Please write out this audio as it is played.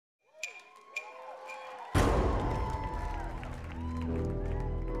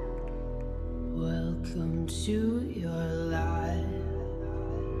into your life.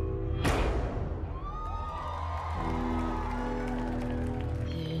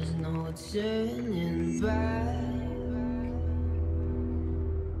 There's no turning back.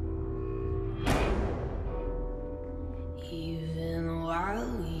 Even while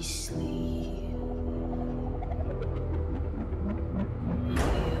we sleep, we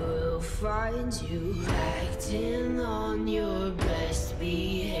will find you acting on your best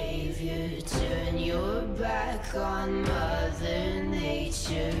behavior. Turn your back on Mother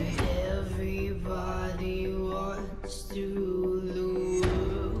Nature. Everybody wants to rule the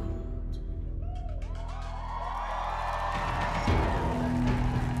world.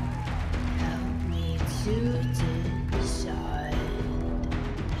 Help me to decide.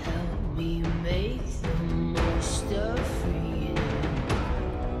 Help me make the most of freedom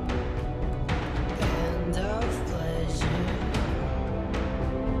and of pleasure.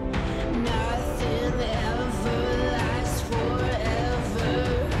 Nothing ever lasts forever.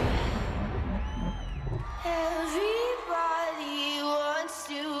 Everybody wants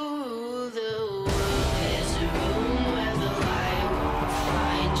to rule the world. There's a room where the light won't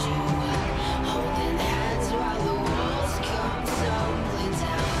find you, holding hands while the walls come tumbling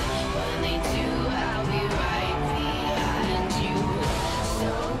down. When they do, I'll be right behind you.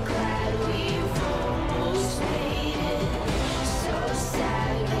 So glad we've almost made it. So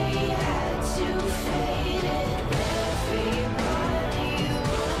sad we had to fade it. Everybody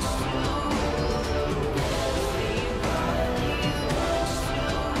wants to rule the world. Everybody wants to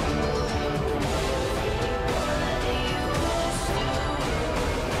rule the world. Everybody wants to rule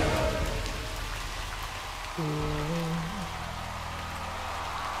the world.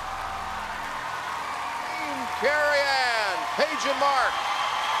 Carrie Ann, Paige and Mark,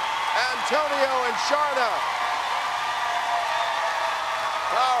 Antonio and Sharna.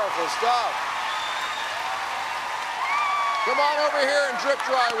 Powerful stuff. Come on over here and drip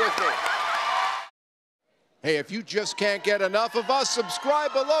dry with me. Hey, if you just can't get enough of us,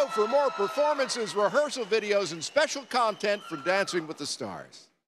 subscribe below for more performances, rehearsal videos, and special content from Dancing with the Stars.